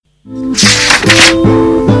Words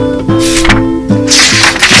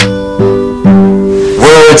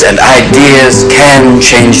and ideas can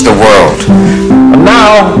change the world. And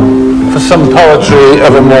now, for some poetry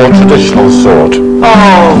of a more traditional sort.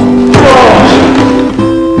 Oh, God.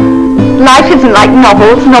 Life isn't like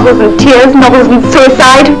novels. Novels and tears, novels and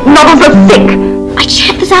suicide. Novels are sick. I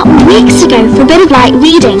checked this out weeks ago for a bit of light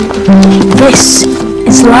reading. This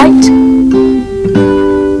is light.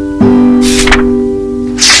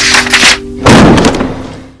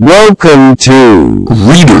 Welcome to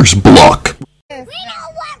Reader's Block. We don't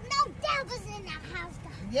want no devils in the house,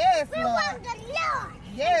 God. Yes, we Lord. want the Lord.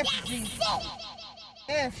 Yes, That's Jesus. it.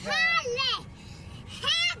 Yes, God. Holy.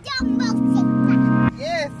 Have your mercy, God.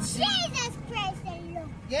 Yes. Jesus, praise the Lord.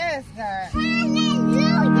 Yes, God.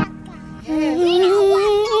 Hallelujah, God. Yes. We don't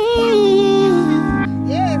want no devils in the house.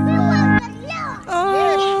 Yes, We Lord. want the Lord.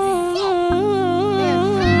 Yes.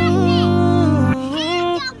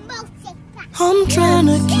 I'm trying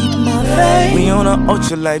to keep my faith. We on a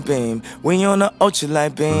ultralight beam. We on a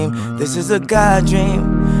ultralight beam. This is a God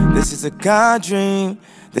dream. This is a God dream.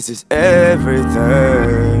 This is everything.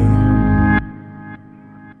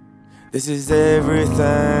 This is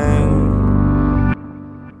everything.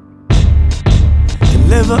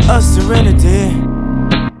 Deliver us serenity.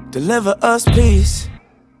 Deliver us peace.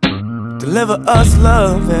 Deliver us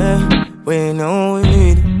love. And we know we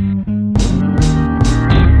need it.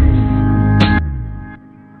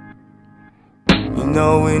 You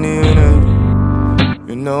know we need it.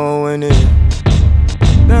 You know we need it.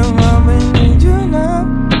 That's why we need you now.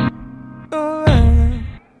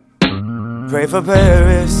 Pray for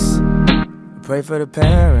Paris. Pray for the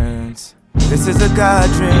parents. This is a God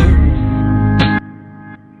dream.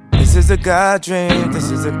 This is a God dream.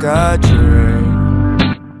 This is a God dream.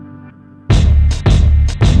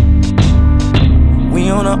 We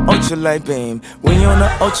on an ultralight beam. We on an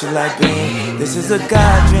ultralight beam. This is a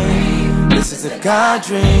God dream. This is a God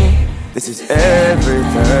dream. This is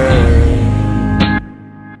everything.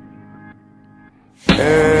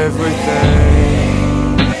 Everything.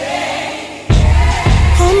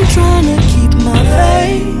 I'm trying to keep my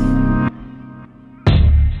faith,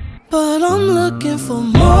 but I'm looking for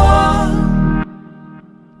more.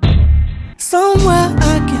 Somewhere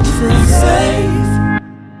I can feel safe,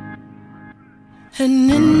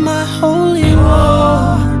 and in my holy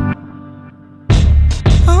war,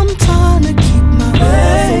 I'm trying to keep my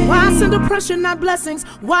faith. So why send oppression, not blessings?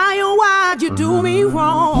 Why, oh why you do me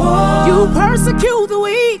wrong? You persecute the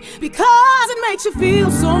weak because it makes you feel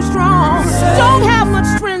so strong. Don't have much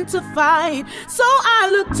strength to fight, so I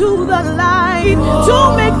look to the light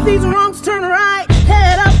to make these wrongs turn right.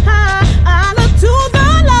 Head up high, I look to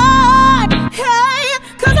the light. Hey,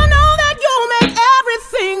 cause I know that you'll make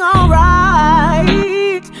everything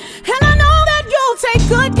alright, and I know that you'll take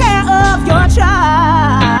good care of your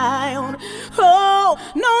child. Oh,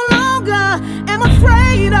 no longer am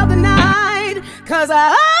afraid of the night, cause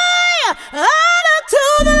I look to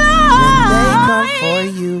the light. When they come for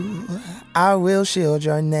you, I will shield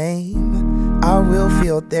your name. I will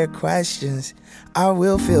field their questions. I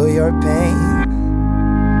will feel your pain.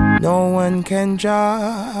 No one can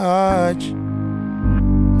judge.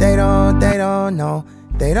 They don't know.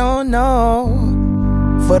 They don't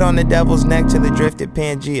know. Foot on the devil's neck till it drifted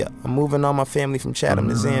Pangea. I'm moving all my family from Chatham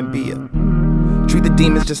to Zambia. Treat the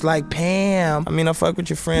demons just like Pam. I mean, I fuck with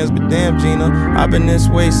your friends, but damn, Gina, I've been this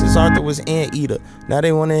way since Arthur was Anteater. Now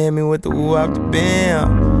they wanna hit me with the woo out the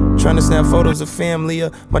bam. Trying to snap photos of family.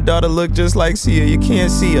 My daughter look just like Sia. You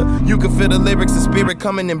can't see her. You can feel the lyrics, the spirit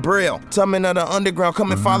coming in braille. Tumbling of the underground,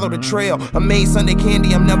 come and follow the trail. I made Sunday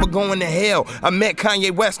candy, I'm never going to hell. I met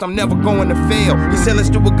Kanye West, I'm never going to fail. You said let's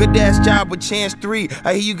do a good ass job with Chance 3.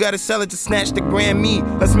 I hear you gotta sell it to snatch the Grammy.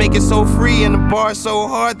 Let's make it so free and the bar so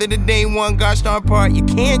hard that it ain't one gosh darn part. You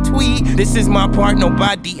can't tweet. This is my part,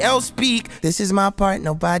 nobody else speak. This is my part,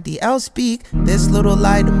 nobody else speak. This little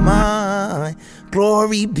light of mine.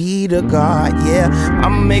 Glory be to God, yeah.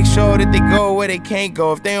 I'ma make sure that they go where they can't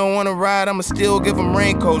go. If they don't wanna ride, I'ma still give them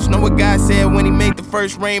raincoats. Know what God said when he made the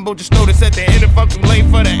first rainbow? Just notice at the end if I'm too late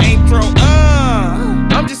for the intro.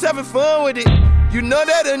 I'm just having fun with it. You know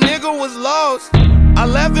that a nigga was lost. I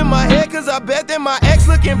laugh in my head cause I bet that my ex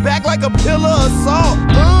looking back like a pillar of salt.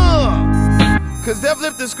 Cause they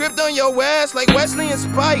flipped the script on your ass like Wesley and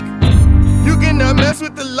Spike. You cannot mess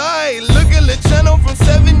with the light. Look at the channel from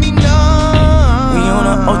 79. We on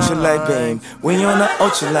an ultralight beam. We on an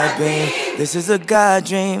ultralight beam. This is a God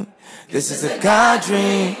dream. This is a God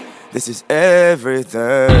dream. This is everything.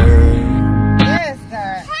 Yes,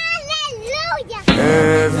 God. Hallelujah.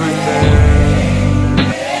 Everything.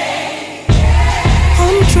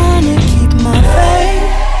 I'm trying to keep my faith,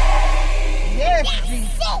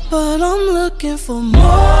 looking for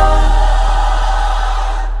more.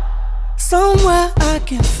 Somewhere I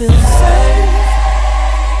can feel safe,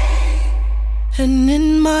 and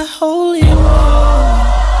in my holy war.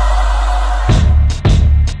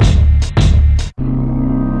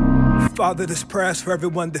 Father, this prayer's for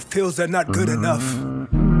everyone that feels they're not good enough.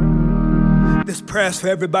 This prayer's for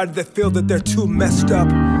everybody that feels that they're too messed up.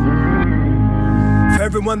 For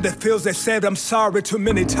everyone that feels they said I'm sorry too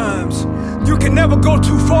many times. You can never go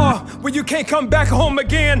too far where you can't come back home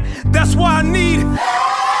again. That's why I need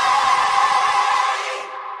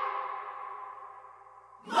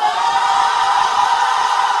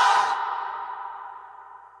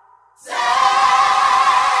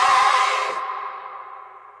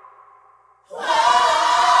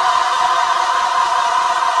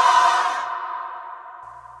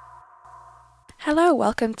Hello,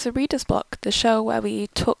 welcome to Reader's Block, the show where we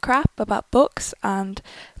talk crap about books and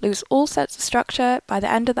lose all sense of structure by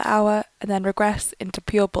the end of the hour and then regress into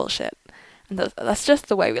pure bullshit. And that's just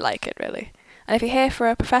the way we like it, really. And if you're here for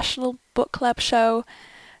a professional book club show,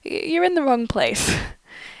 you're in the wrong place.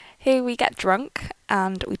 Here we get drunk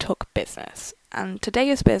and we talk business. And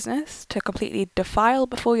today's business, to completely defile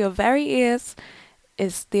before your very ears,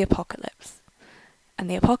 is the apocalypse. And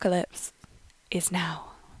the apocalypse is now.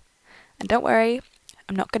 And don't worry,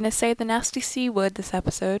 I'm not going to say the nasty C word this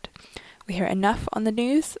episode. We hear enough on the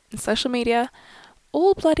news and social media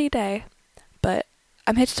all bloody day. But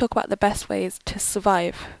I'm here to talk about the best ways to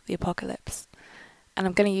survive the apocalypse. And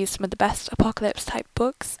I'm going to use some of the best apocalypse type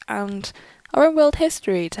books and our own world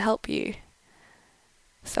history to help you.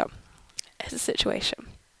 So, here's the situation.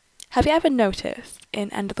 Have you ever noticed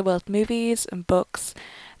in end of the world movies and books,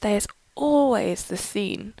 there's always the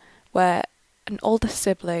scene where an older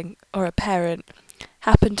sibling or a parent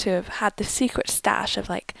happen to have had the secret stash of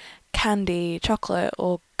like candy, chocolate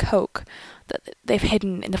or Coke that they've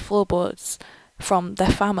hidden in the floorboards from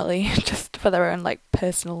their family just for their own like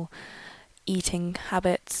personal eating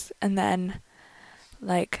habits, and then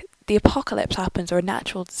like the apocalypse happens or a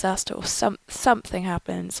natural disaster or something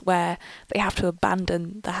happens where they have to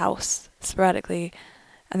abandon the house sporadically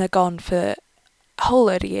and they're gone for a whole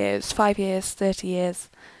load of years, 5 years, 30 years.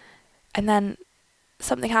 And then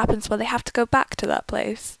something happens where they have to go back to that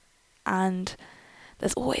place. And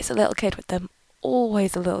there's always a little kid with them.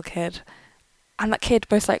 Always a little kid. And that kid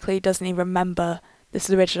most likely doesn't even remember this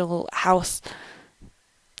original house.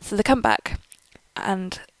 So they come back.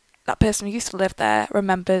 And that person who used to live there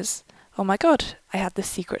remembers, oh my god, I had this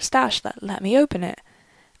secret stash that let me open it.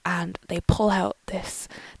 And they pull out this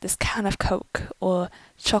can of Coke or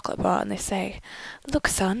chocolate bar and they say, look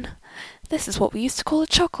son, this is what we used to call a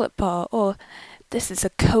chocolate bar, or this is a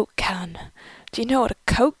Coke can. Do you know what a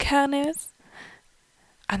Coke can is?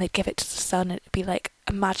 And they'd give it to the son and it'd be like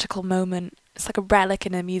a magical moment. It's like a relic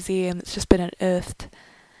in a museum that's just been unearthed.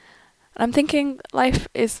 And I'm thinking life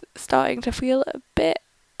is starting to feel a bit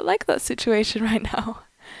like that situation right now.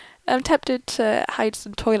 I'm tempted to hide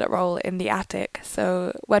some toilet roll in the attic,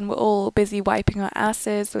 so when we're all busy wiping our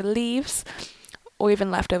asses with leaves, or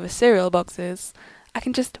even leftover cereal boxes, I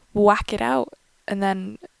can just whack it out and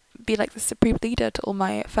then be like the supreme leader to all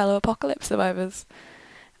my fellow apocalypse survivors.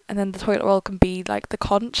 And then the toilet roll can be like the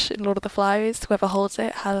conch in Lord of the Flies. Whoever holds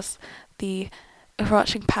it has the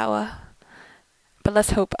overarching power. But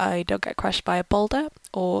let's hope I don't get crushed by a boulder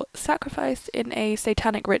or sacrificed in a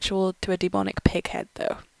satanic ritual to a demonic pig head,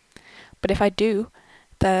 though. But if I do,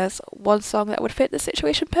 there's one song that would fit the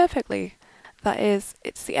situation perfectly. That is,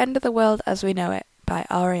 It's the End of the World as We Know It by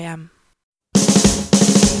R.E.M.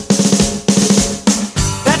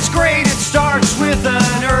 That's great, it starts with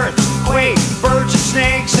an earthquake, birds and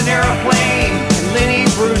snakes, an airplane, and Lenny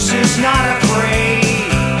Bruce is not afraid.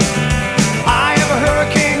 I have a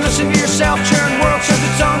hurricane, listen to yourself, churn, world serves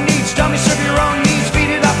its own needs, dummy serve your own needs,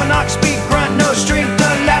 feed it up an ox, speak, grunt, no strength, the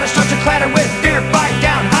ladder starts to clatter with fear, bite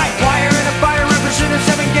down, high wire and a fire, represented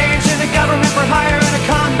 7 games in the government for hire and a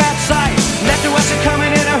combat site. Left to us are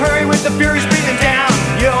coming in a hurry with the furies breathing down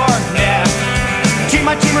your neck. Team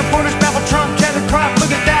by team reporters baffle Trump, tether crop,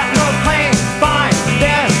 look at that, no plane, fine,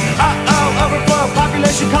 then, overflow,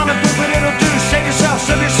 population common food, what it'll do, save yourself,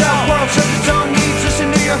 serve yourself, world serves its own needs,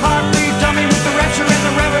 listen to your heartbeat, dummy with the rapture and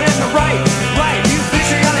the reverend and the right, you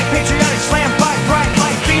patriotic, slam, fight, bright,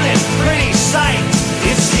 light, feeling, pretty sight.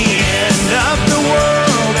 It's the end of the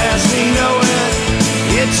world as we know it.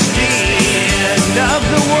 It's the end of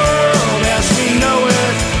the world as we know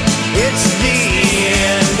it. It's the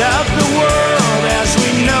end of the world as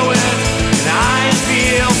we know it. And I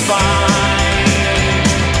feel fine.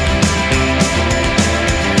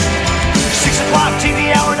 6 o'clock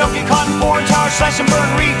TV hour, don't get caught in foreign towers, slash and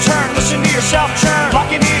burn, read turn. Listen to yourself churn.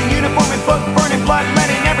 Locking in, uniform and book burning, blood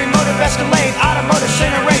letting every motive escalate. Automotive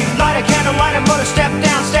incinerate. Light a candle, light a motive. Step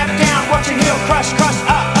down, watching heel crush, crush.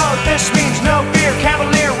 This means no fear.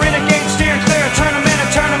 Cavalier, renegade, steering clear. A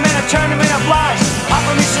tournament of lies.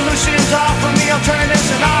 Offer me solutions, offer me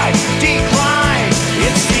alternatives, and I decline.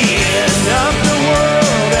 It's the end of the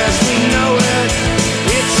world as we know it.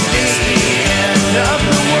 It's the end of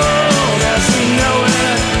the world as we know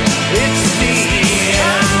it. It's the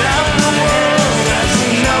end of the world as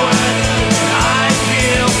we know it. I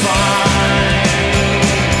feel fine.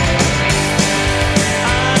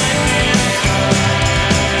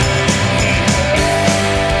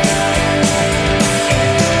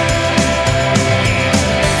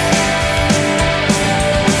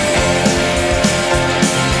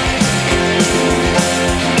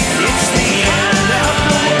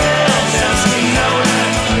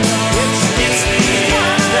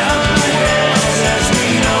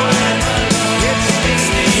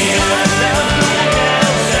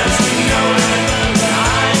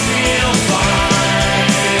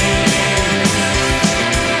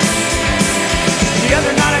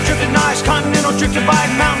 Drifted by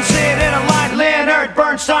mountain, sit in a line. Leonard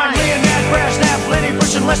Bernstein, Leonard Brezhnev, Lenny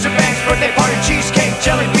Bruce and Lester Banks, birthday party, cheesecake,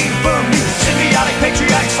 jelly bean, boom, you symbiotic,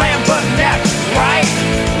 patriotic, slam button neck, right?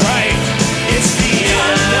 Right. It's the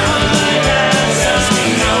end of the world as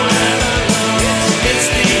we know it. It's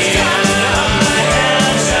the end of the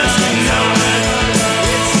world as we know it.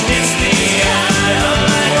 It's the end of the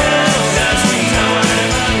world as we know it.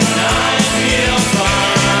 I feel fine.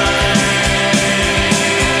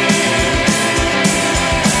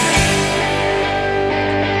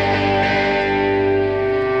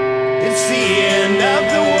 It's the end of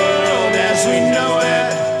the world as we know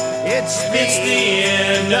it. It's the end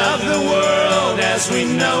of the world as we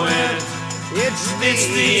know it. It's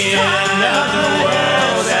the end of the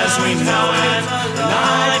world as we know it. And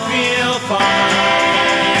I feel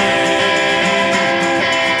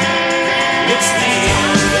fine. It's the end of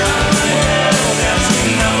the world as we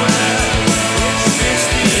know it. It's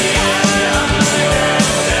the end of the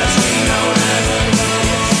world as we know it.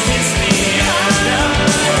 It's the end of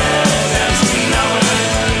the world as we know it.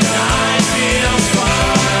 And I feel fine.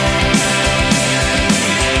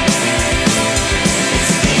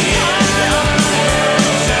 It's the end of the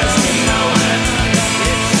world as we know it.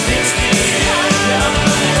 It's the end of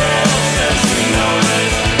the world as we know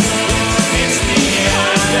it. It's the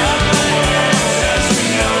end of the world as we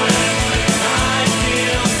know it. And I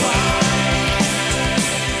feel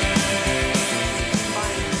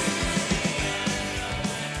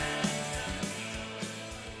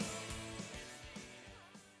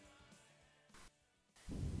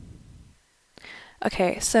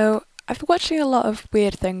Okay, so I've been watching a lot of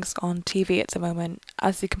weird things on TV at the moment,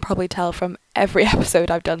 as you can probably tell from every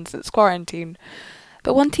episode I've done since quarantine.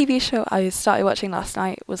 But one TV show I started watching last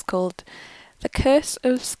night was called The Curse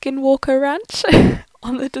of Skinwalker Ranch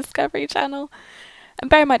on the Discovery Channel.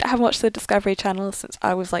 And bear in mind, I haven't watched the Discovery Channel since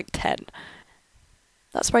I was like 10.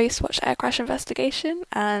 That's where I used to watch Air Crash Investigation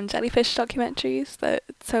and jellyfish documentaries that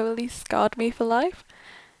totally scarred me for life.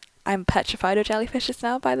 I'm petrified of jellyfishes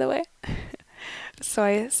now, by the way. So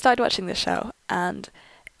I started watching this show, and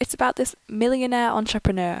it's about this millionaire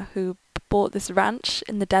entrepreneur who bought this ranch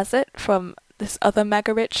in the desert from this other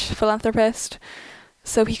mega-rich philanthropist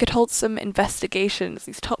so he could hold some investigations,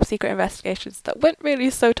 these top-secret investigations that weren't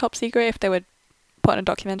really so top-secret if they were put in a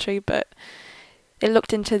documentary, but it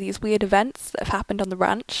looked into these weird events that have happened on the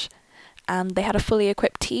ranch, and they had a fully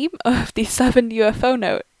equipped team of these 7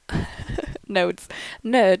 UFO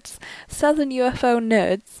nerds, Southern UFO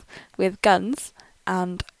nerds with guns,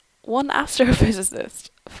 and one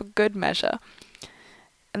astrophysicist for good measure.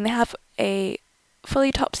 And they have a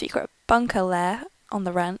fully top secret bunker lair on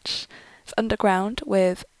the ranch. It's underground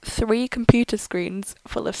with 3 computer screens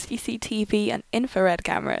full of CCTV and infrared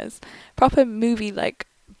cameras. Proper movie like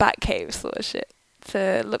Batcave sort of shit.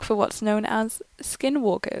 To look for what's known as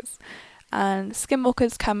skinwalkers. And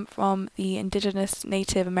skinwalkers come from the indigenous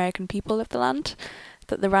Native American people of the land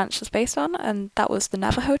that the ranch was based on, and that was the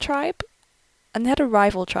Navajo tribe. And they had a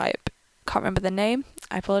rival tribe. Can't remember the name,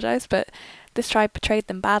 I apologise, but this tribe betrayed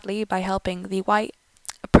them badly by helping the white,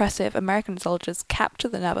 oppressive American soldiers capture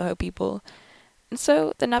the Navajo people. And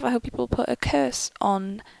so the Navajo people put a curse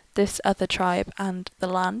on this other tribe and the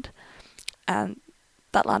land, and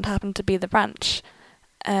that land happened to be the ranch.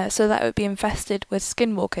 So that it would be infested with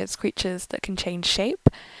skinwalkers, creatures that can change shape.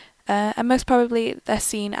 And most probably they're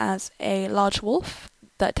seen as a large wolf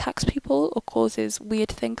that attacks people or causes weird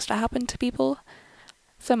things to happen to people.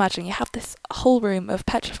 So imagine you have this whole room of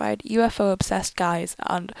petrified UFO-obsessed guys,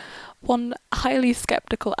 and one highly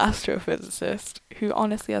skeptical astrophysicist who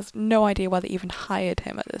honestly has no idea why they even hired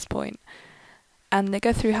him at this point. And they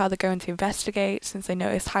go through how they're going to investigate, since they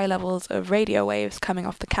noticed high levels of radio waves coming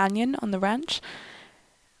off the canyon on the ranch.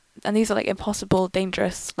 And these are like impossible,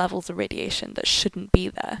 dangerous levels of radiation that shouldn't be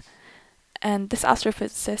there. And this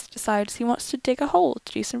astrophysicist decides he wants to dig a hole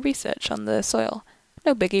to do some research on the soil.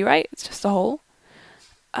 No biggie, right? It's just a hole.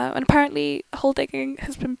 And apparently hole digging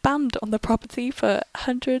has been banned on the property for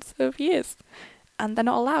hundreds of years. And they're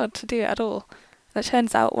not allowed to do it at all. And it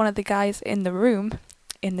turns out one of the guys in the room,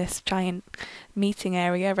 in this giant meeting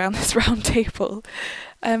area around this round table,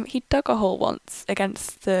 he dug a hole once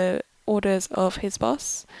against the orders of his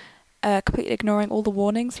boss, completely ignoring all the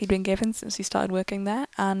warnings he'd been given since he started working there,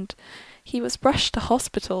 and he was rushed to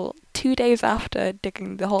hospital 2 days after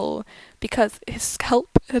digging the hole because his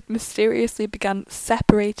scalp had mysteriously begun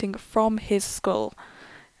separating from his skull.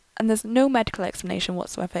 And there's no medical explanation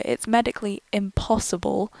whatsoever. It's medically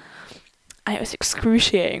impossible. And it was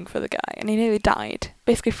excruciating for the guy, and he nearly died.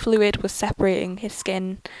 Basically, fluid was separating his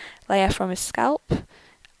skin layer from his scalp,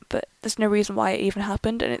 but there's no reason why it even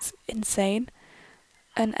happened, and it's insane.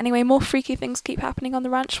 And anyway, more freaky things keep happening on the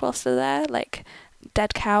ranch whilst they're there, like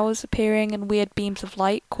dead cows appearing and weird beams of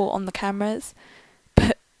light caught on the cameras.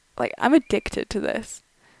 But, like, I'm addicted to this.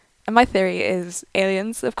 And my theory is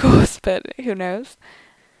aliens, of course, but who knows?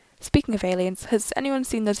 Speaking of aliens, has anyone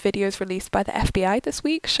seen those videos released by the FBI this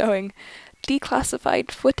week showing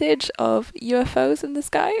declassified footage of UFOs in the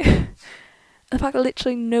sky? And the fact that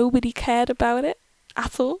literally nobody cared about it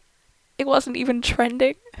at all. It wasn't even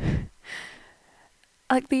trending.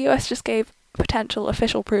 Like, the US just gave potential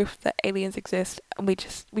official proof that aliens exist, and we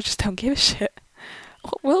just don't give a shit.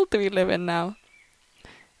 What world do we live in now?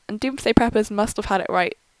 And doomsday preppers must have had it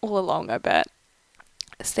right all along, I bet.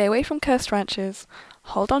 Stay away from cursed ranches,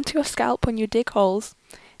 hold on to your scalp when you dig holes,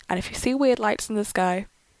 and if you see weird lights in the sky,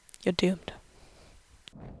 you're doomed.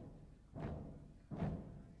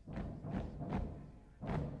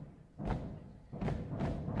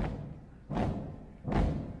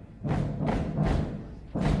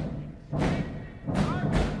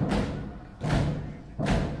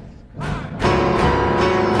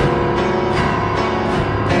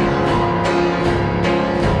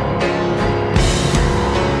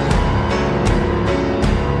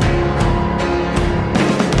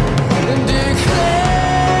 Declare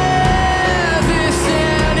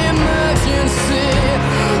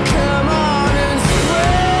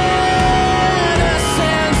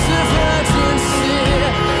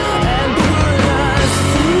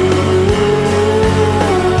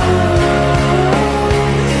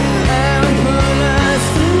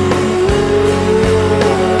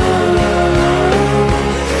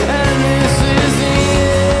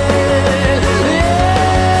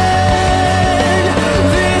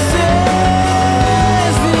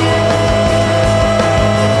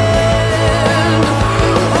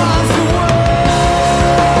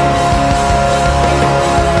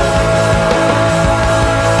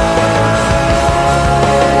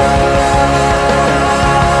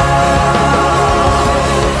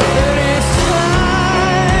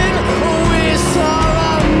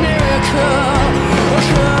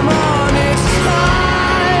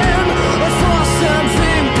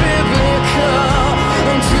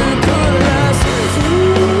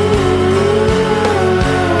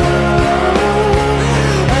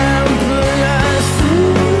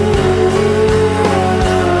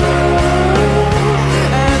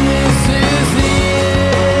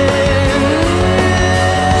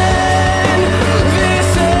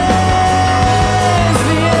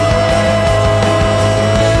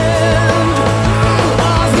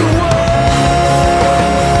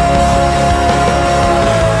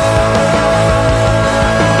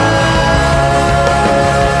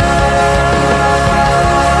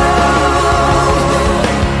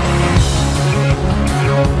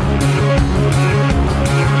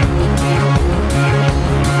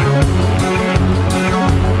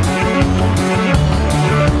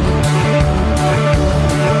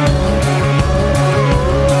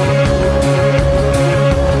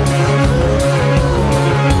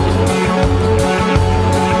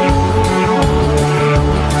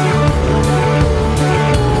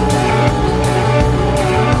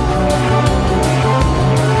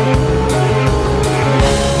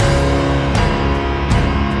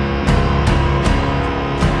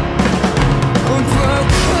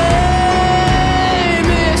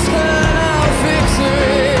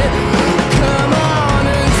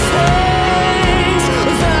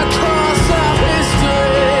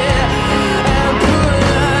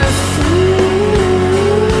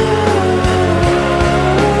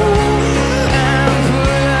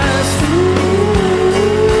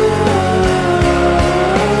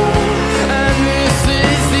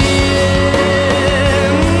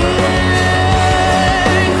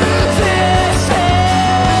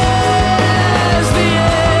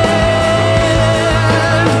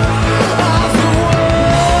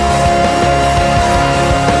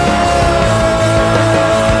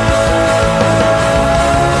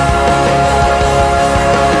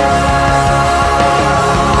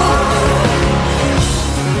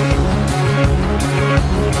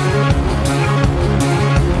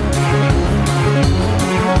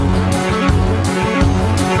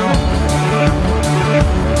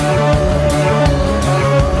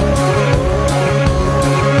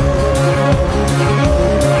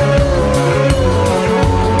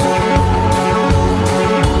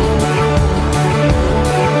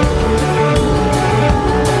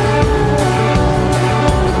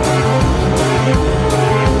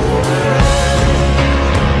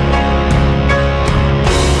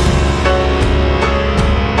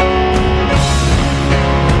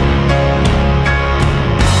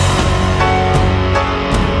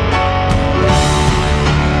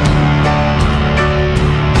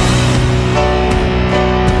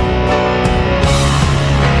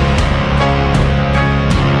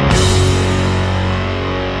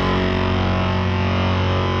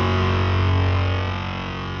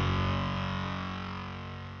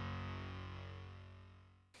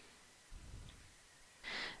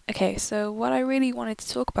Okay, so what I really wanted to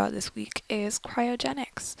talk about this week is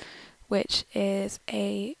cryogenics, which is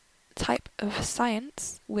a type of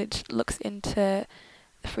science which looks into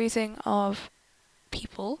the freezing of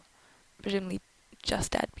people, presumably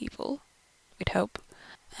just dead people, we'd hope,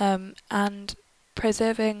 and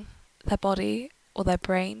preserving their body or their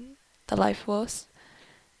brain, their life force,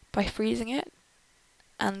 by freezing it,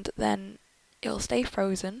 and then it'll stay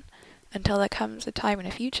frozen until there comes a time in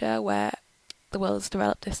the future where the world has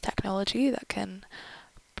developed this technology that can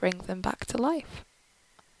bring them back to life.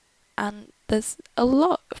 And there's a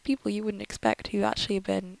lot of people you wouldn't expect who've actually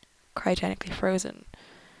been cryogenically frozen.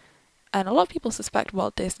 And a lot of people suspect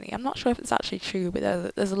Walt Disney. I'm not sure if it's actually true, but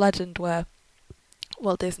there's a legend where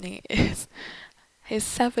Walt Disney is... his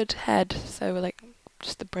severed head, so like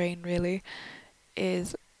just the brain really,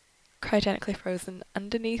 is cryogenically frozen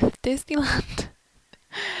underneath Disneyland.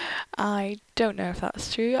 I don't know if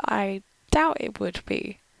that's true. I doubt it would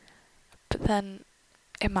be. But then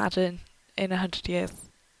imagine in 100 years,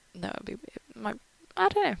 I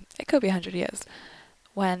don't know, it could be 100 years,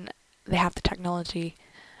 when they have the technology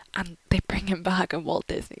and they bring him back and Walt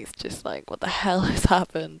Disney's just like, what the hell has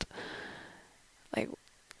happened? Like,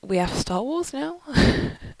 we have Star Wars now?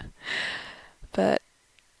 But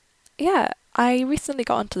yeah, I recently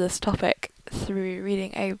got onto this topic through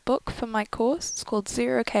reading a book for my course. It's called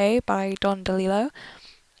Zero K by Don DeLillo.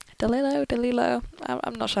 DeLillo.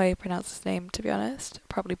 I'm not sure how you pronounce his name, to be honest.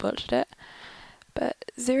 Probably butchered it. But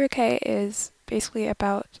Zero K is basically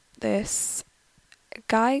about this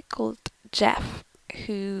guy called Jeff,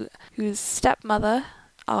 whose stepmother,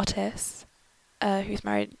 Artis, who's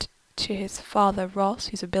married to his father, Ross,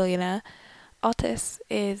 who's a billionaire. Artis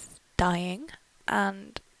is dying,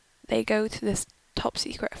 and they go to this top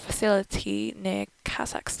secret facility near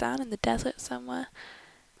Kazakhstan in the desert somewhere,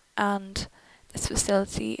 and this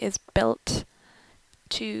facility is built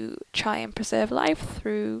to try and preserve life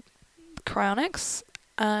through cryonics,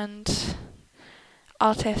 and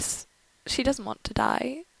Artis, she doesn't want to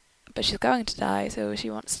die, but she's going to die, so she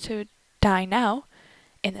wants to die now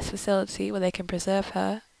in this facility where they can preserve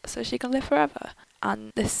her so she can live forever.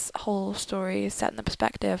 And this whole story is set in the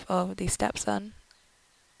perspective of the stepson,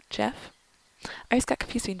 Jeff. I always get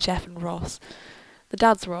confused between Jeff and Ross. The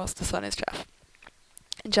dad's Ross, the son is Jeff.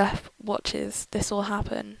 And Jeff watches this all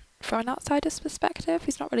happen from an outsider's perspective.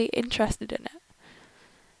 He's not really interested in it.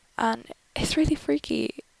 And it's really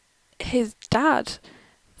freaky. His dad,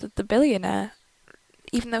 the billionaire,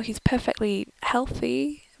 even though he's perfectly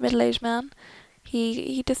healthy, middle-aged man,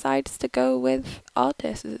 he decides to go with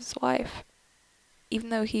Artis as his wife. Even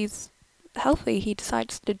though he's healthy, he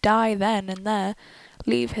decides to die then and there,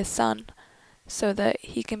 leave his son, so that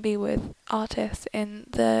he can be with Artis in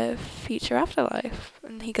the future afterlife,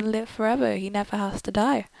 and he can live forever. He never has to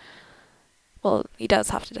die. Well, he does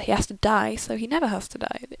have to die. He has to die, so he never has to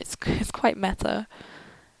die. It's quite meta.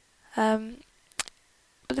 But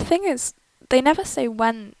the thing is, they never say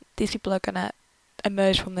when these people are gonna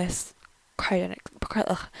emerge from this cryogenic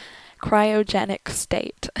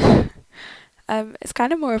state. It's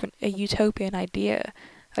kind of more of a utopian idea.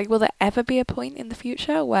 Like, will there ever be a point in the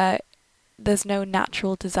future where there's no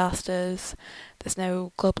natural disasters, there's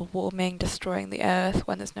no global warming destroying the earth,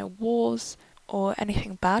 when there's no wars or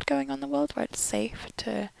anything bad going on in the world, where it's safe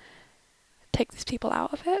to take these people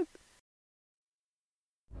out of it?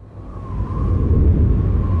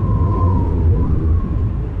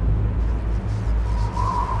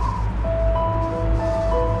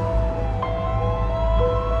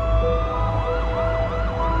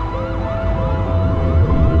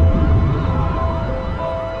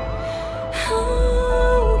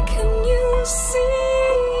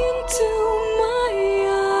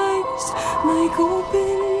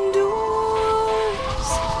 Open doors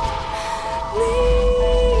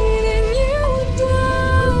lead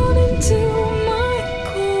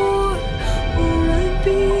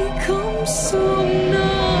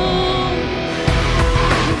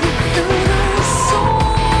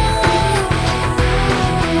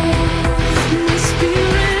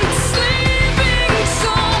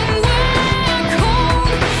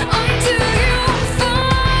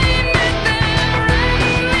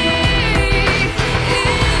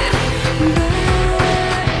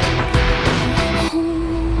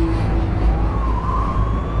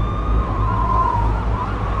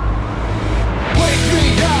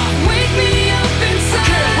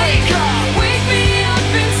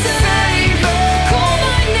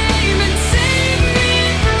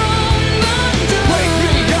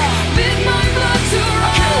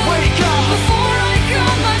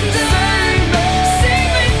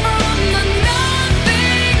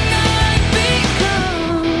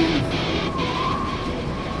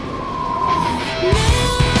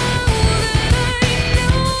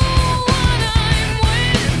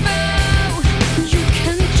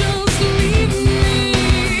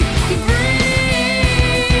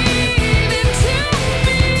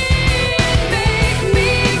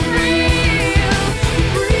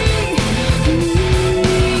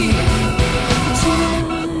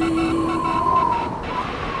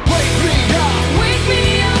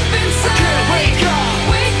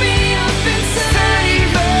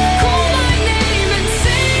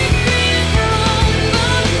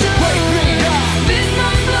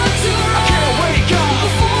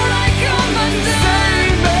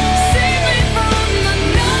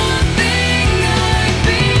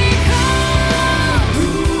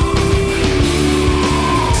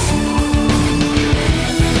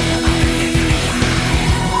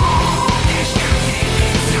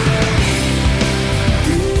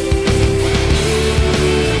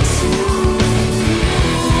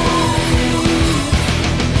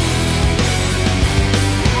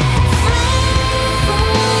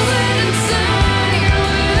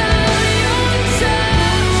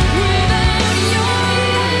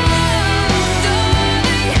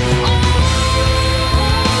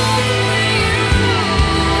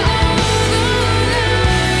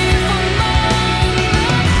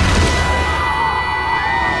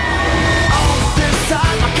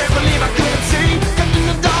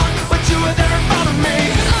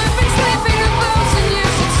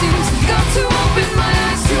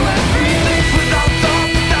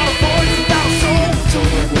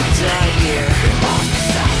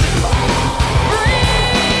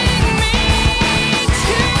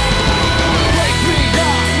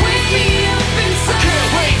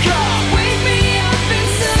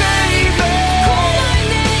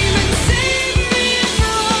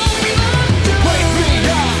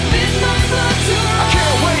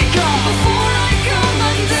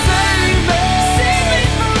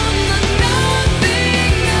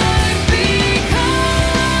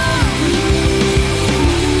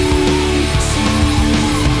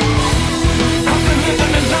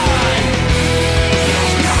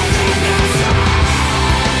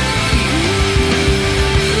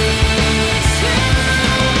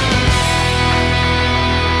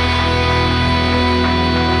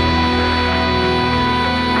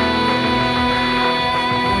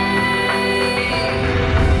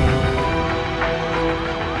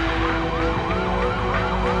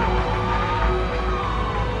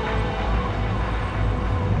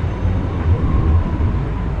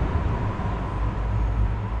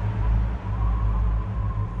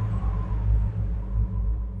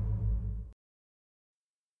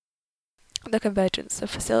the Convergence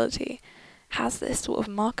facility has this sort of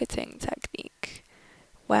marketing technique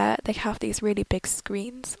where they have these really big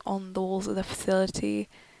screens on the walls of the facility,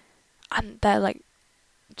 and they're like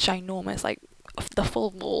ginormous, like the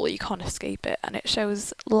full wall, you can't escape it, and it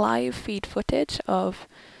shows live feed footage of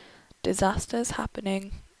disasters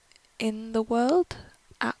happening in the world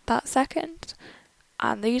at that second,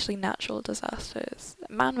 and they're usually natural disasters,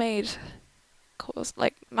 man-made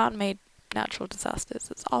natural disasters.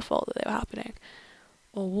 It's our fault that they were happening,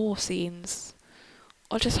 or war scenes,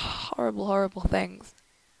 or just horrible things,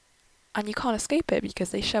 and you can't escape it because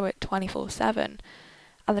they show it 24/7.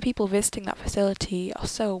 And the people visiting that facility are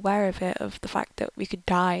so aware of it, of the fact that we could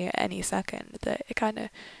die at any second, that it kind of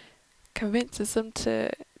convinces them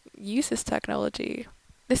to use this technology.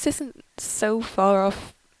 This isn't so far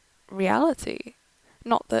off reality.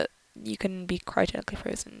 Not that you can be cryogenically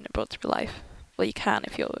frozen and brought to life. Well, you can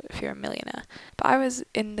if you're a millionaire. But I was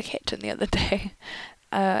in the kitchen the other day.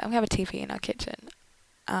 And we have a TV in our kitchen,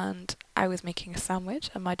 and I was making a sandwich,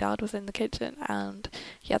 and my dad was in the kitchen, and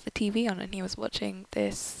he had the TV on, and he was watching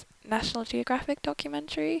this National Geographic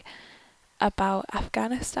documentary about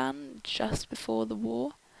Afghanistan just before the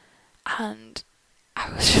war, and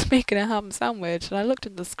I was just making a ham sandwich, and I looked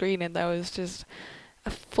at the screen, and there was just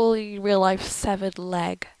a fully real-life severed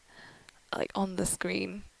leg, like, on the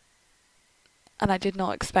screen, and I did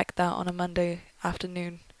not expect that on a Monday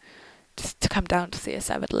afternoon, just to come down to see a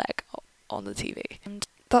severed leg on the TV. And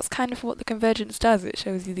that's kind of what the Convergence does. It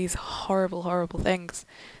shows you these horrible things.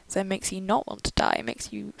 So it makes you not want to die. It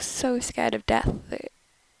makes you so scared of death that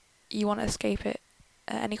you want to escape it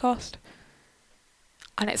at any cost.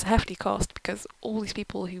 And it's a hefty cost because all these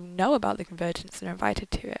people who know about the Convergence and are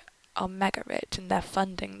invited to it are mega rich and they're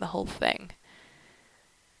funding the whole thing.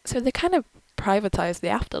 So they kind of privatize the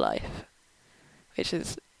afterlife, which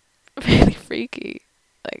is really freaky.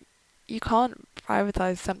 Like, you can't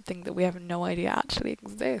privatize something that we have no idea actually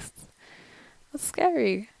exists. That's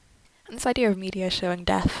scary. And this idea of media showing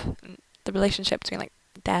death, and the relationship between like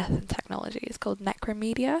death and technology, is called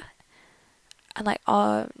necromedia. And like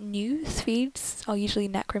our news feeds are usually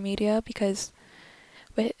necromedia because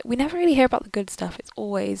we never really hear about the good stuff. It's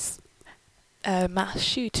always mass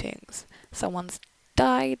shootings. Someone's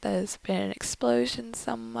died, there's been an explosion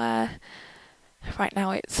somewhere. Right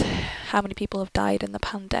now it's how many people have died in the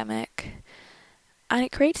pandemic. And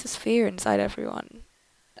it creates this fear inside everyone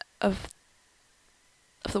of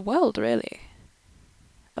the world, really.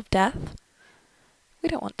 Of death. We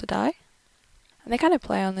don't want to die. And they kind of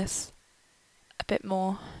play on this a bit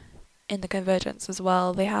more in the Convergence as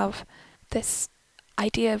well. They have this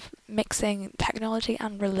idea of mixing technology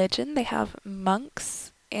and religion. They have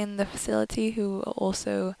monks in the facility who are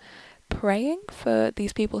also praying for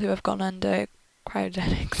these people who have gone under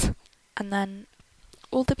cryogenics. And then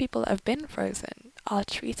all the people that have been frozen are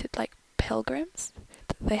treated like pilgrims.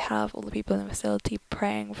 They have all the people in the facility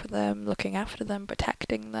praying for them, looking after them,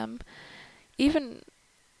 protecting them. Even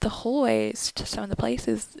the hallways to some of the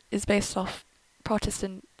places is based off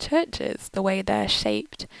Protestant churches, the way they're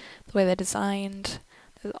shaped, the way they're designed.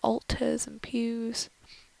 There's altars and pews.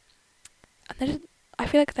 And I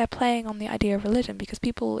feel like they're playing on the idea of religion because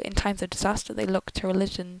people in times of disaster, they look to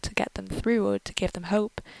religion to get them through or to give them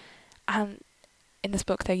hope. And in this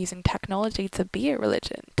book, they're using technology to be a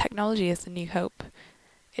religion. Technology is the new hope.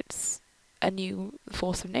 It's a new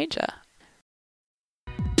force of nature.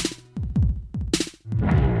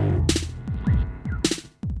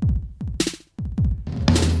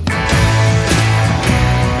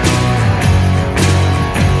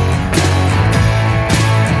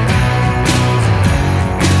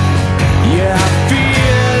 Yeah, I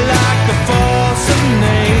feel like the force of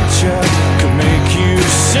nature could make you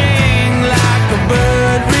sing like a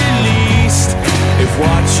bird released. If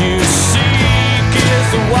what you seek is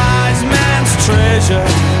the wise man's treasure,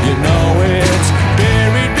 you know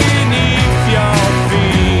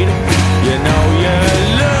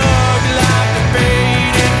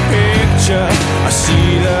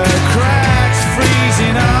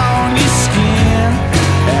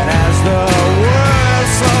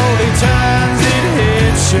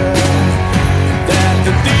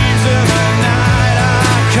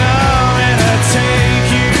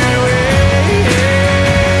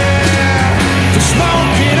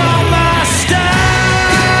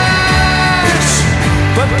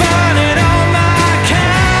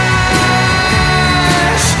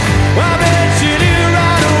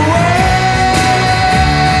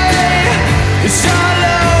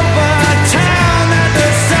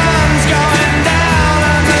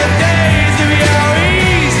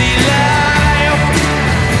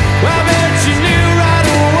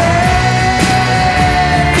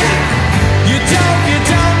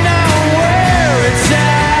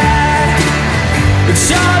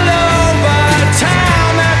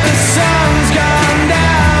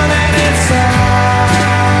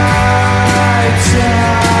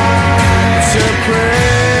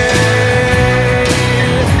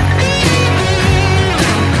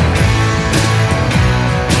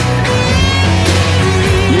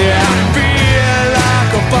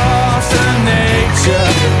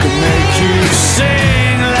picture could make you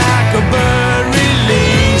sing like a bird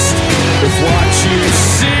released. If what you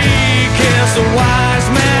seek is the wise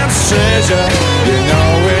man's treasure, you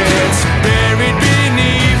know it's buried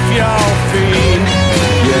beneath your feet.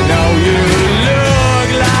 You know you look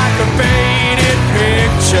like a faded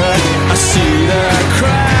picture. I see the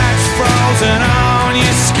cracks frozen on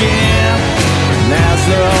your skin, and as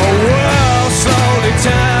the world slowly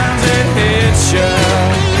turns, it hits you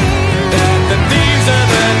that the thieves of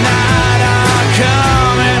the night are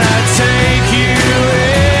coming to take you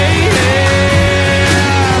in.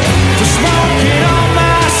 For smoking on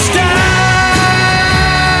my stash,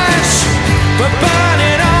 for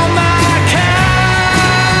burning all my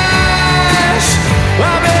cash,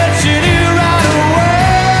 I bet you knew right away.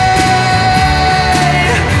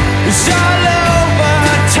 It's all over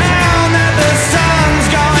town that the sun's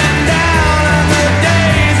going down on the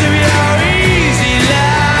days of your easy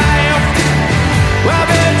life. I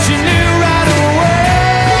bet you knew right away.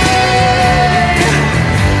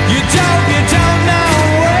 You don't know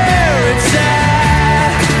where it's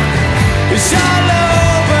at. It's all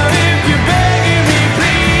over if you're begging me,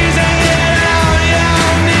 please, and get on your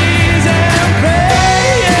knees and pray.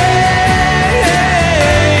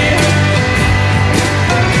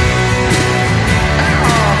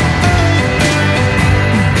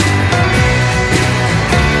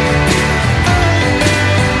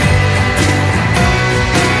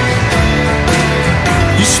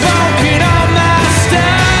 You're smoking on my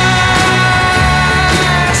stash,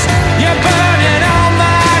 you're burning all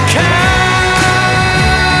my cash.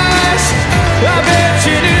 I bet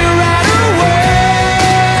you knew right away.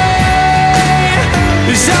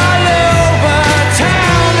 It's all over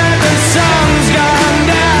town and the sun's gone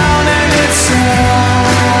down and it's time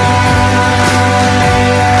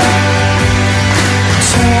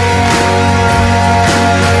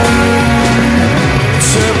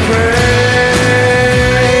to pray.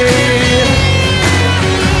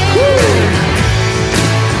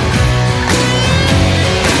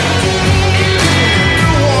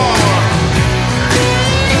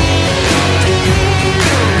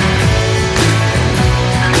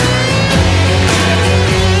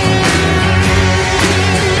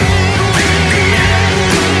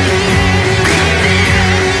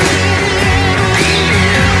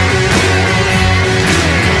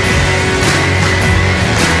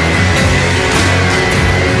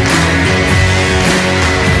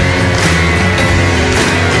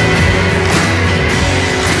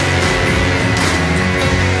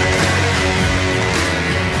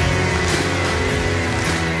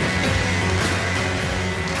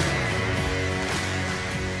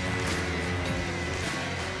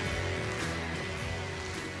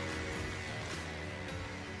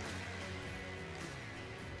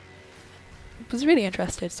 Was really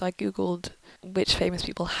interested, so I googled which famous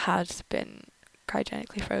people had been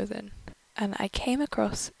cryogenically frozen, and I came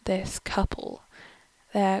across this couple.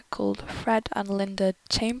 They're called Fred and Linda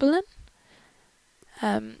Chamberlain,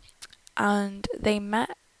 and they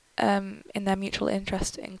met in their mutual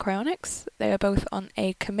interest in cryonics. They were both on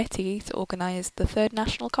a committee to organise the Third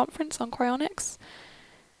National Conference on Cryonics,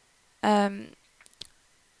 and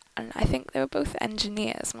I think they were both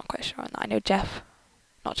engineers. I'm not quite sure on that. I know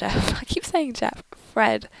I keep saying Jeff.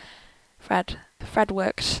 Fred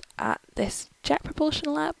worked at this jet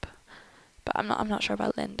propulsion lab, but I'm not sure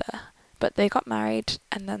about Linda. But they got married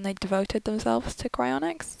and then they devoted themselves to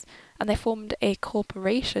cryonics, and they formed a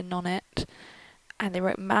corporation on it, and they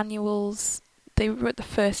wrote manuals. They wrote the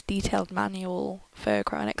first detailed manual for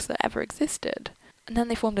cryonics that ever existed. And then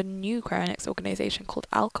they formed a new cryonics organisation called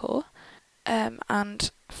Alcor,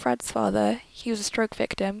 and Fred's father, he was a stroke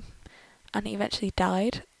victim, and he eventually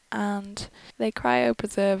died, and they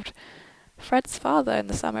cryopreserved Fred's father in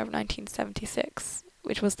the summer of 1976,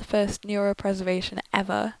 which was the first neuropreservation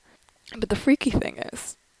ever. But the freaky thing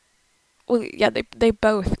is, well, yeah, they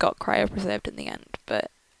both got cryopreserved in the end,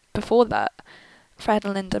 but before that, Fred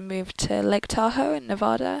and Linda moved to Lake Tahoe in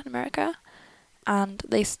Nevada, in America, and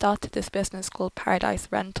they started this business called Paradise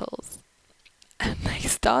Rentals. And they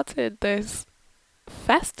started this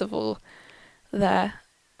festival there,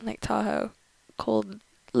 Lake Tahoe, called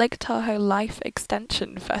Lake Tahoe Life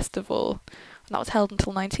Extension Festival, and that was held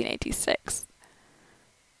until 1986.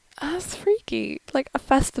 That's freaky. Like a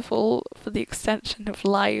festival for the extension of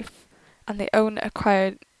life, and they own a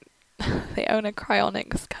cryonics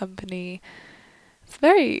company. It's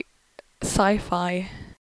very sci-fi.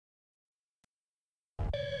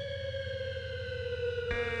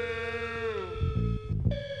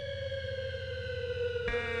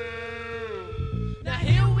 Now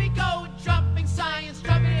here we go, dropping science,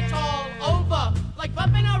 dropping it all over, like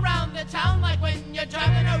bumping around the town, like when you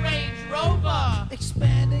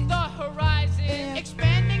expanding the horizon,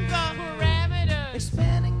 expanding the parameters,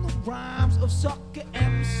 expanding the rhymes of sucker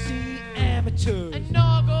MC amateurs.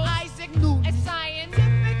 Inaugural, Isaac Newton, a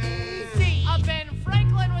scientific easy. A Ben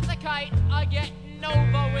Franklin with a kite, I get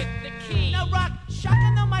Nova with the key. Now rock,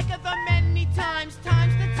 shocking the mic of the many times the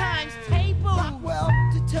times, table. Not well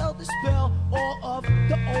to tell the spell or of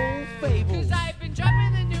the old fables. 'Cause I've been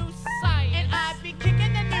dropping the new science, and I've been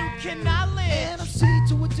kicking the new knowledge. And I'm C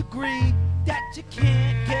to a degree that you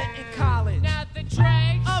can't get in college. Now the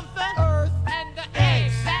dregs of the earth and the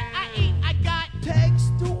eggs that I eat, I got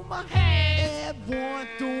pegs through my head and one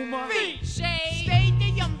through my feet. Shade,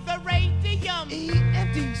 stadium, the radium, E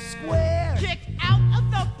and D squared. Kicked out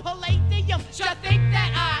of the palladium. Should think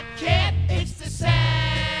that I can't. It's the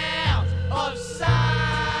sounds of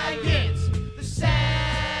science. The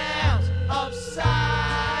sounds of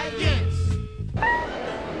science.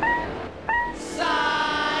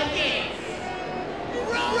 Science.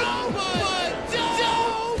 Robot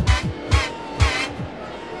dope.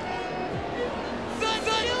 The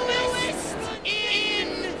newest in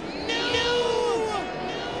new.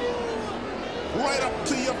 Right up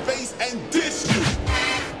to your face and dish you.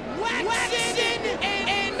 Waxing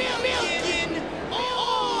and milking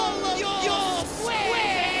all of your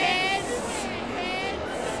squares.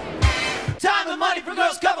 Time and money for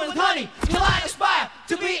girls covered with honey. Till I aspire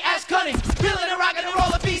to be as cunning. Feeling a rock and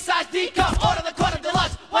roll, a B-size D-cup. Order the quarter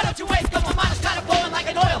deluxe. Why don't you wait? Come on, mine is kind of blowing like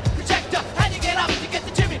an oil projector. Had to get up to get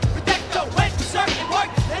the Jimmy protector. Went to surf and work,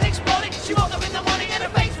 then exploded. She woke up in the morning and her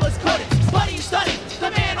face was coated. Buddy, you studied the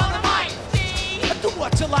man on the mic. Do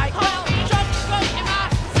what you like. Well, drum stroke and my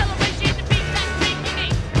celebration to beat that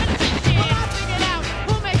beginning. Well, I figured out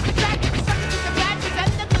who makes the track. The suckers with the badges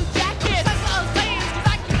and the blue jackets. That's what I was saying, 'cause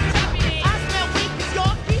I keep trapping it. I smell weak 'cause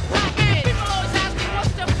you're keep packing it. People always ask me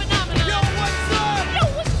what's the phenomenon. Yo, what's up? Yo,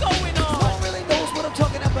 what's going on? No one really knows what I'm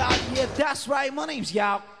talking about. Yeah, that's right. My name's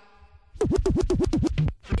Yao.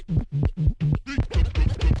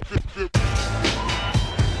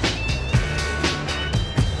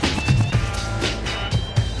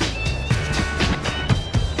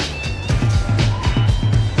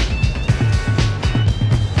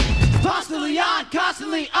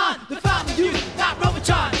 Constantly on the fountain youth, not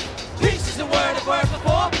Robotron. Peace is a word I've heard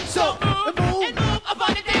before, so move up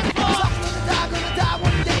on the dance floor. Gonna die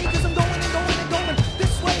one day, 'cause I'm going and going and going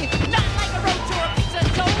this way. Not like a roach or a pizza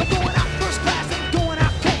toast. I'm going out first class and going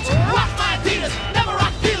out coach. Rock my Adidas, never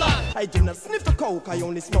rock Fila. I do not sniff the coke, I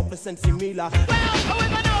only smoke the Sensi Mila. Well, oh,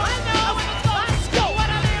 if I know, let's go. What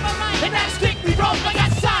I live on right. And that's strictly wrong, I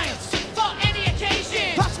got science. For any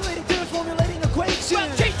occasion. Postulating theories, formulating equations. Well,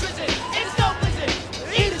 cheese visit, it's no blizzard.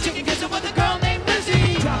 Eat a chicken gizzard with a girl named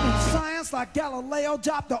Lizzie. Dropping science like Galileo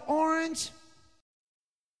dropped the orange.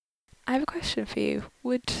 I have a question for you.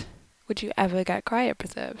 Would you ever get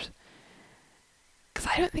cryopreserved? Because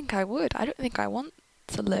I don't think I would. I don't think I want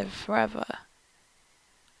to live forever.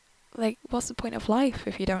 Like, what's the point of life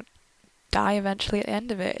if you don't die eventually at the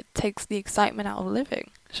end of it? It takes the excitement out of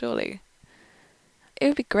living, surely. It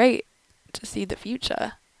would be great to see the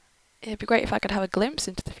future. It'd be great if I could have a glimpse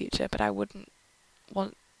into the future, but I wouldn't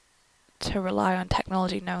want to rely on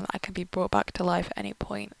technology knowing that I can be brought back to life at any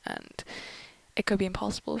point and it could be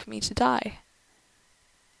impossible for me to die.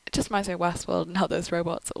 It just reminds me of Westworld and how those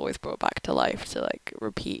robots are always brought back to life to like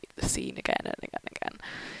repeat the scene again and again and again.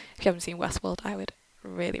 If you haven't seen Westworld, I would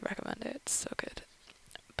really recommend it. It's so good.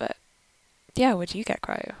 But yeah, would you get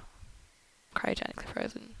cryogenically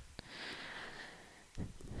frozen?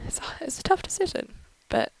 It's a tough decision,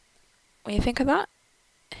 but when you think of that,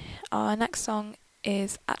 our next song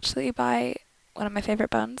is actually by one of my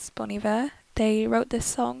favourite bands, Bon Iver. They wrote this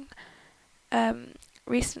song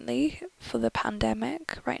recently for the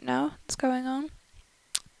pandemic right now that's going on,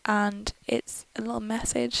 and it's a little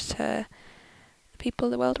message to the people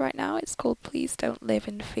of the world right now. It's called Please Don't Live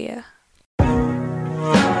in Fear.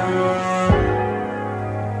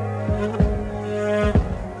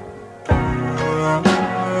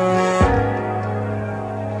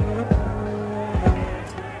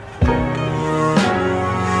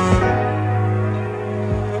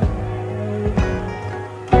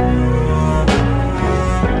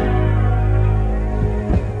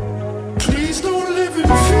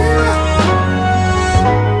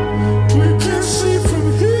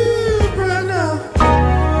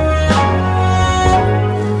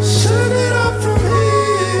 Set it up from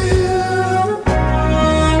here.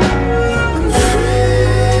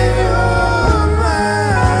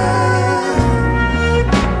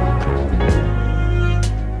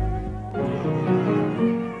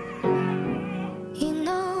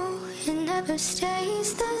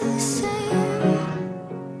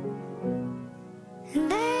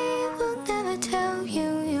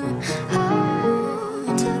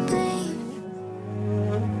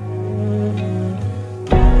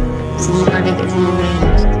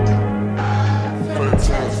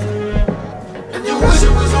 wish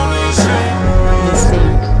it was only a shame.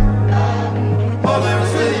 All that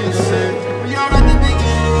was really a shame. We are at the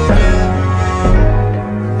beginning.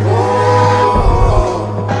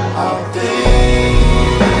 Oh, how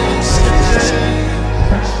things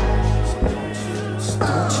change.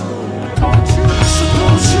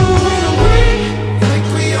 Don't you run away. Think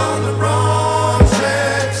we on the wrong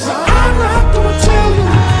track. So I'm not gonna tell you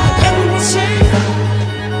everyone's safe.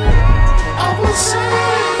 I will say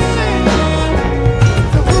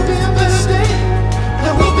there will be a better day.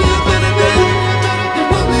 There will be a better day. There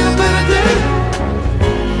will be a better day.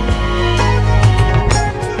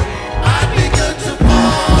 I'd be good to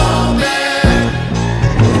fall back.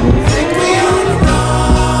 Think we on the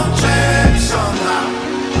wrong track somehow.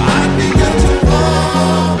 I'd be good to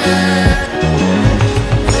fall back.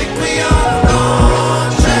 Think we on the wrong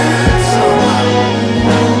track somehow.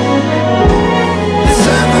 There's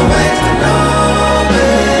several ways to know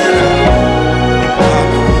better.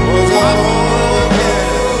 Was I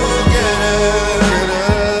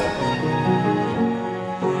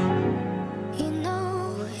You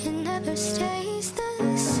know it never stays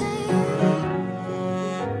the same,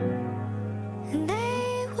 and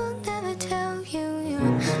they will never tell you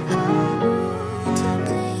you're all to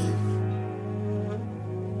blame.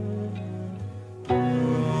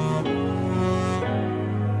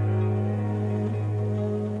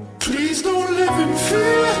 Please don't live in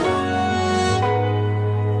fear.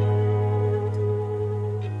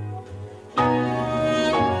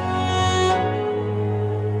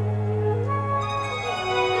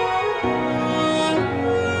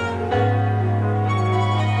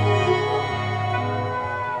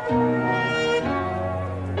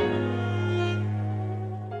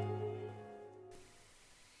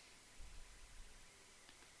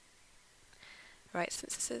 Right,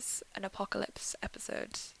 since this is an apocalypse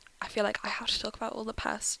episode, I feel like I have to talk about all the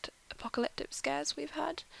past apocalyptic scares we've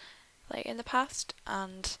had, like in the past,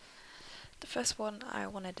 and the first one I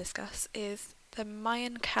want to discuss is the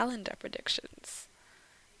Mayan calendar predictions.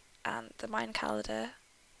 And the Mayan calendar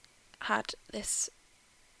had this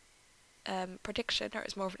prediction, or it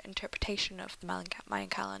was more of an interpretation of the Mayan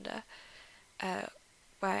calendar,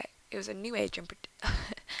 where it was a New Age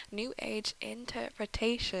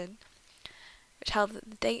interpretation, which held that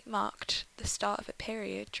the date marked the start of a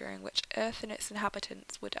period during which Earth and its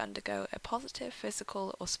inhabitants would undergo a positive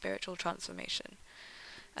physical or spiritual transformation,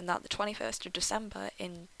 and that the 21st of December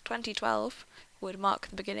in 2012 would mark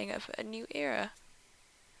the beginning of a new era.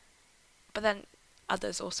 But then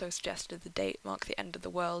others also suggested the date marked the end of the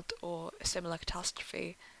world or a similar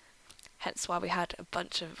catastrophe, hence why we had a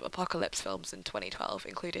bunch of apocalypse films in 2012,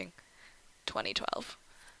 including 2012.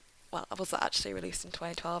 Well, was that actually released in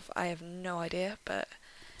 2012? I have no idea, but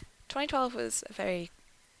 2012 was a very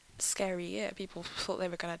scary year. People thought they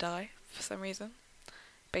were going to die for some reason,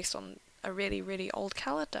 based on a really, really old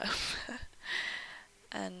calendar.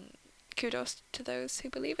 And kudos to those who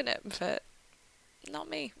believe in it, but not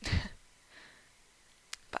me.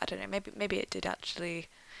 But I don't know, maybe it did actually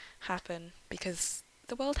happen, because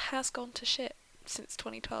the world has gone to shit since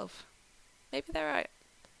 2012. Maybe they're right.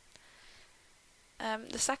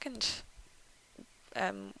 The second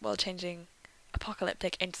world-changing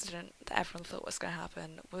apocalyptic incident that everyone thought was going to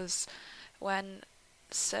happen was when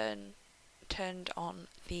CERN turned on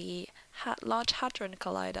the Large Hadron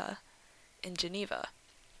Collider in Geneva.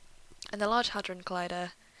 And the Large Hadron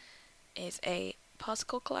Collider is a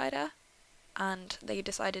particle collider, and they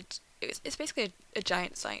decided it's basically a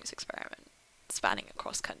giant science experiment spanning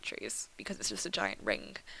across countries, because it's just a giant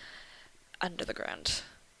ring under the ground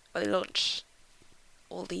where they launch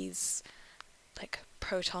all these like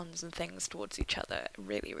protons and things towards each other at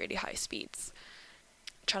really, really high speeds,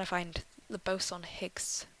 trying to find the boson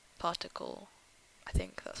Higgs particle. I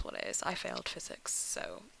think that's what it is. I failed physics,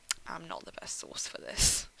 so I'm not the best source for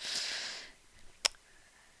this.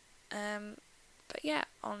 But yeah,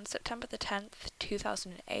 on September the 10th,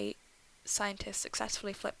 2008, scientists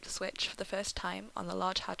successfully flipped the switch for the first time on the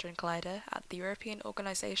Large Hadron Collider at the European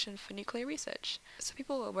Organisation for Nuclear Research. So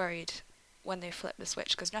people were worried when they flipped the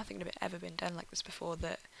switch, because nothing had ever been done like this before,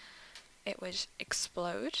 that it would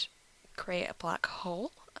explode, create a black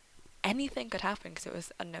hole. Anything could happen, because it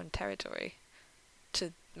was unknown territory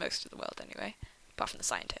to most of the world anyway, apart from the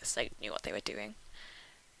scientists. They knew what they were doing.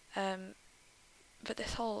 But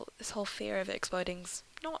this whole fear of it exploding's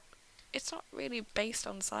not really based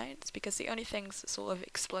on science, because the only things that sort of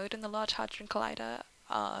explode in the Large Hadron Collider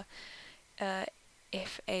are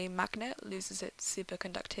if a magnet loses its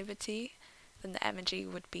superconductivity, then the energy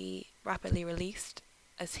would be rapidly released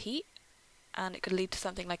as heat, and it could lead to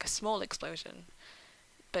something like a small explosion,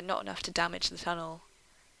 but not enough to damage the tunnel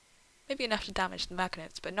maybe enough to damage the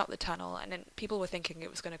magnets, but not the tunnel. And then people were thinking it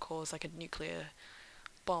was going to cause like a nuclear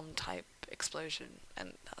bomb type explosion,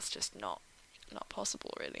 and that's just not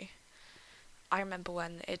possible, really. I remember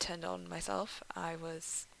when it turned on myself. I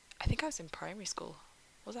think I was in primary school.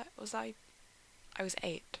 Was I? I was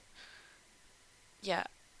 8. Yeah,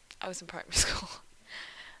 I was in primary school.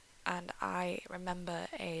 And I remember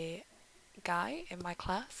a guy in my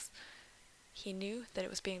class, he knew that it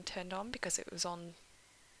was being turned on because it was on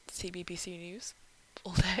CBBC News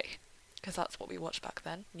all day, because that's what we watched back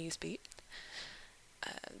then, Newsbeat.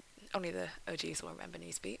 Only the OGs will remember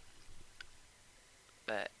Newsbeat.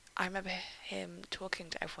 But I remember him talking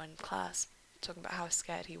to everyone in class, talking about how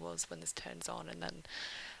scared he was when this turns on, and then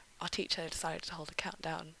our teacher decided to hold a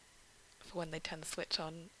countdown for when they turned the switch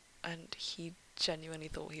on, and he genuinely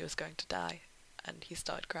thought he was going to die, and he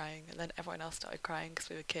started crying, and then everyone else started crying because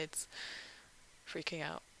we were kids, freaking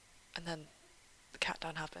out, and then the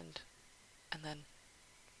countdown happened, and then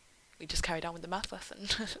we just carried on with the math lesson.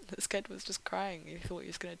 This kid was just crying, he thought he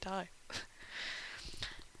was going to die.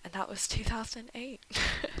 And that was 2008.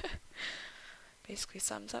 Basically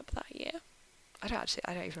sums up that year. I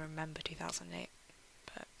don't even remember 2008,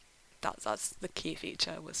 but that's the key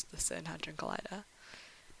feature, was the CERN Hadron Collider.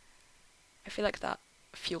 I feel like that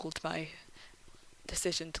fueled my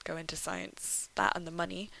decision to go into science, that and the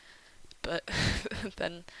money, but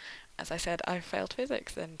then, as I said, I failed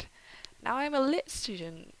physics, and now I'm a lit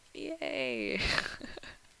student. Yay!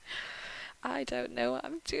 I don't know what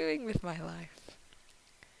I'm doing with my life.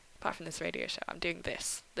 Apart from this radio show, I'm doing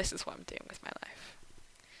this. This is what I'm doing with my life.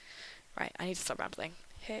 Right, I need to stop rambling.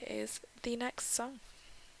 Here is the next song.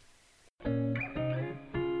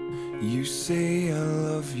 You say I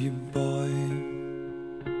love you, boy,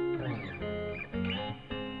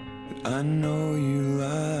 but I know you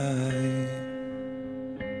lie.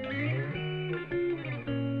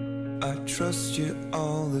 I trust you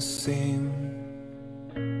all the same.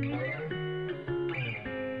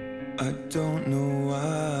 I don't know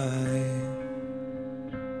why.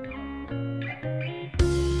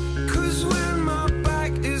 'Cause when my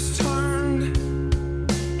back is turned,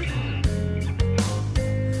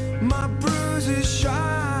 my bruises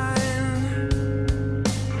shine.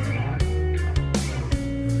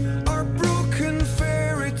 Our broken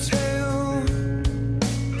fairy tale,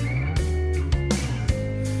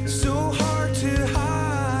 so hard to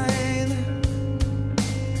hide.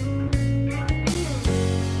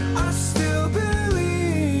 I still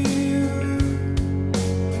believe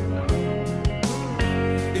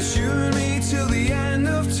it's you and me till the end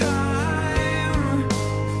of time.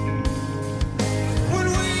 When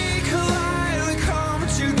we collide, we come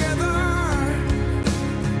together.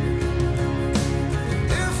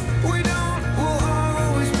 If we don't, we'll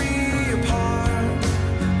always be apart.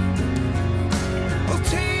 I'll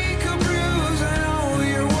take a bruise, I know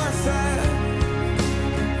you're worth it.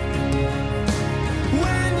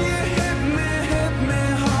 When you hit me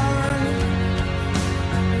hard.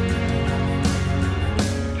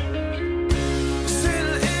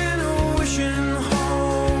 Sitting in a wishing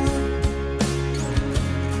hole,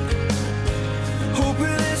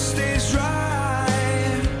 hoping it stays dry.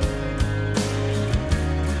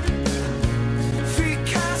 Feet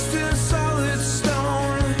cast in solid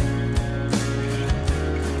stone.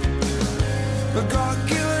 I got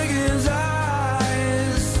Gilligan's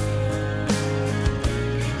eyes.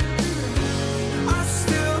 I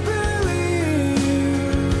still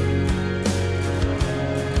believe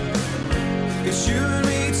it's you and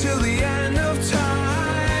me till the end of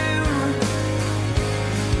time.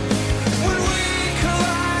 When we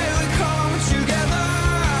collide, we come together.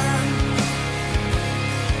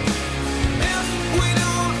 If we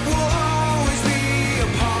don't, we'll always be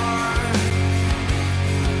apart.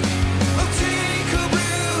 I'll take a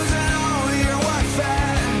bruise,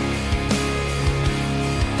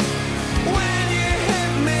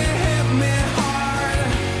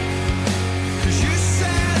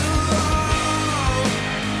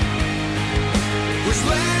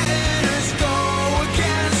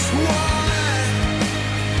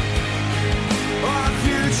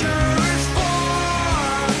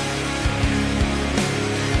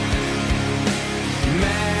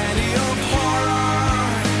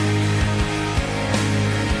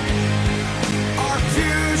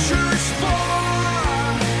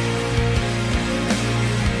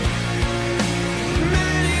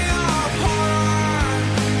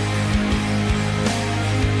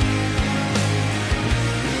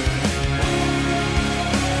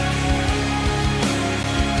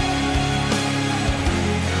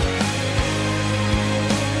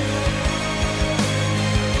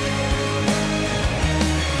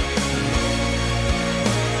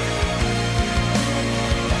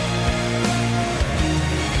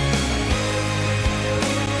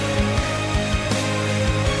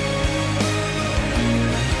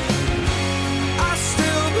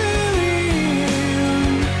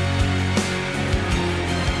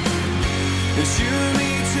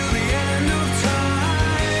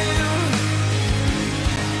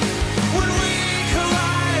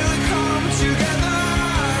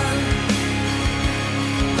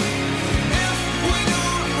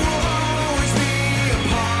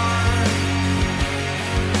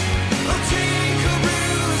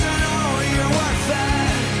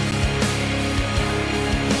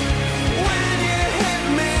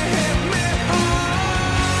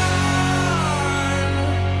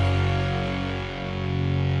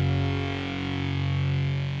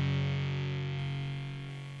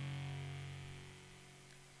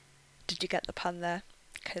 Did you get the pun there?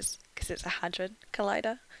 Because it's a hadron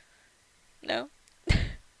collider? No?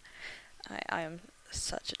 I am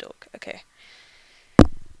such a dork. Okay.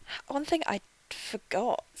 One thing I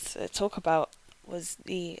forgot to talk about was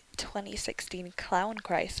the 2016 clown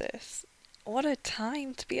crisis. What a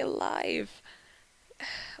time to be alive!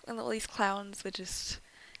 When all these clowns were just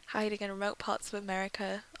hiding in remote parts of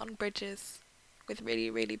America, on bridges, with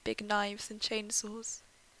really, really big knives and chainsaws.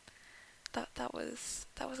 That was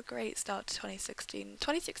a great start to 2016.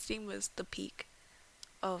 2016 was the peak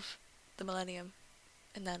of the millennium,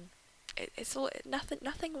 and then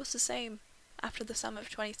nothing was the same after the summer of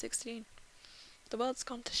 2016. The world's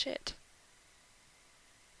gone to shit.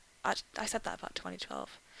 I said that about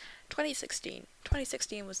 2012.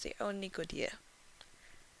 2016 was the only good year.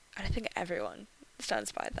 And I think everyone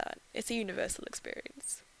stands by that. It's a universal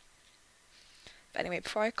experience. But anyway,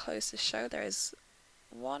 before I close the show, there is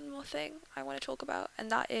one more thing I want to talk about,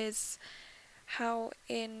 and that is how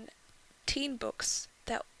in teen books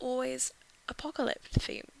they're always apocalypse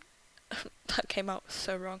themed. That came out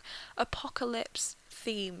so wrong. Apocalypse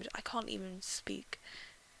themed. I can't even speak.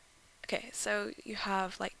 Okay, so you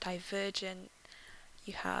have like Divergent,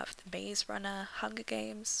 you have the Maze Runner, Hunger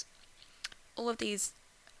Games. All of these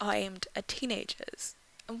are aimed at teenagers.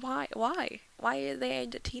 And why? Why are they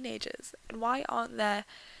aimed at teenagers? And why aren't there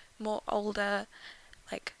more older,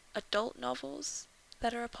 like, adult novels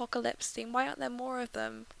that are apocalypse themed? Why aren't there more of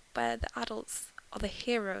them where the adults are the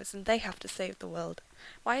heroes and they have to save the world?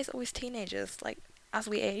 Why is it always teenagers? Like, as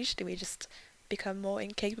we age, do we just become more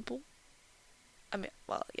incapable? I mean,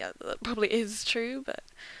 well, yeah, that probably is true, but,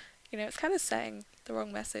 you know, it's kind of saying the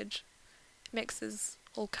wrong message. It makes us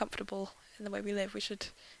all comfortable in the way we live. If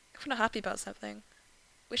we're not happy about something,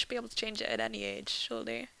 we should be able to change it at any age,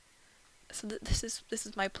 surely. So this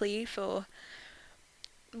is my plea for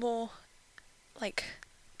more, like,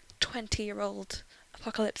 20-year-old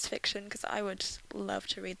apocalypse fiction, because I would love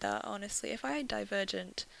to read that, honestly. If I had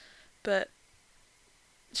Divergent, but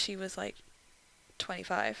she was, like,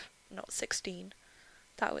 25, not 16,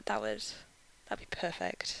 that'd be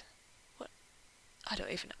perfect. I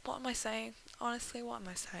don't even know. What am I saying? Honestly, what am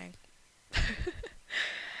I saying?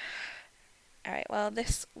 Alright, well,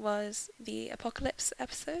 this was the Apocalypse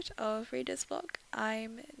episode of Reader's Block.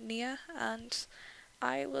 I'm Nia, and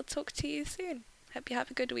I will talk to you soon. Hope you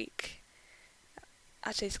have a good week.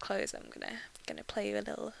 Actually, to close, I'm gonna play you a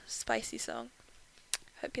little spicy song.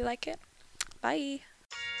 Hope you like it. Bye!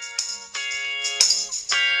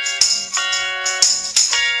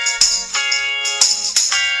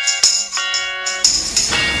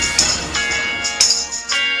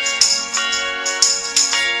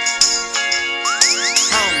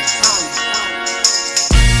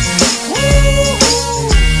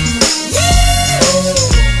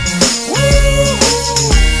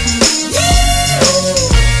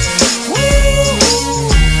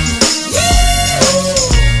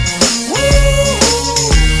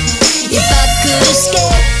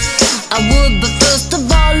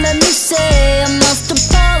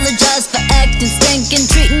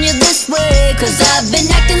 Cause I've been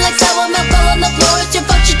acting like sour milk all on the floor. It's your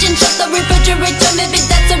fault you didn't shut the refrigerator. Maybe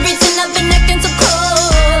that's the reason I've been acting so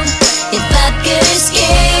cold. If I could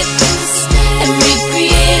escape and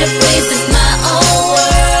recreate a place that's my own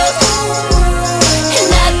world,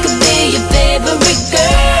 and I could be your favorite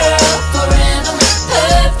girl forever,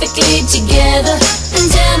 perfectly together. And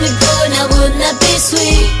tell me, boy, now wouldn't that be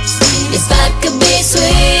sweet? If I could be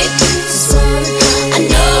sweet. I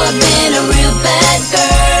know I've been a real bad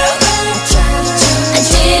girl.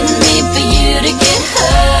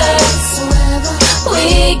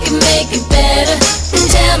 We can make it better. And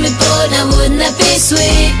tell me, boy, now wouldn't that be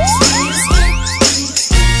sweet?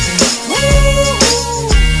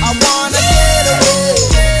 I wanna get away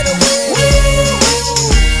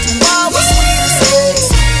to our sweet place.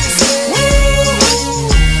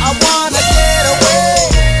 I wanna get away.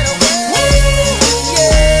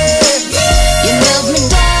 Yeah. You held me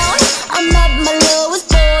down. I'm at my lowest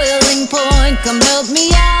boiling point. Come help me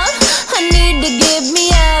out. I need to get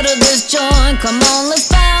me out of this joint. Come on, let's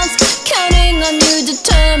bounce. Counting on you to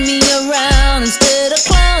turn me around. Instead of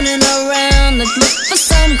clowning around, let's look for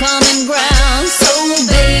some common ground. So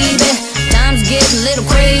baby, time's getting a little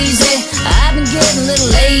crazy. I've been getting a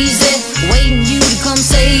little lazy, waiting you to come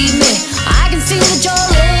save me. I can see that you're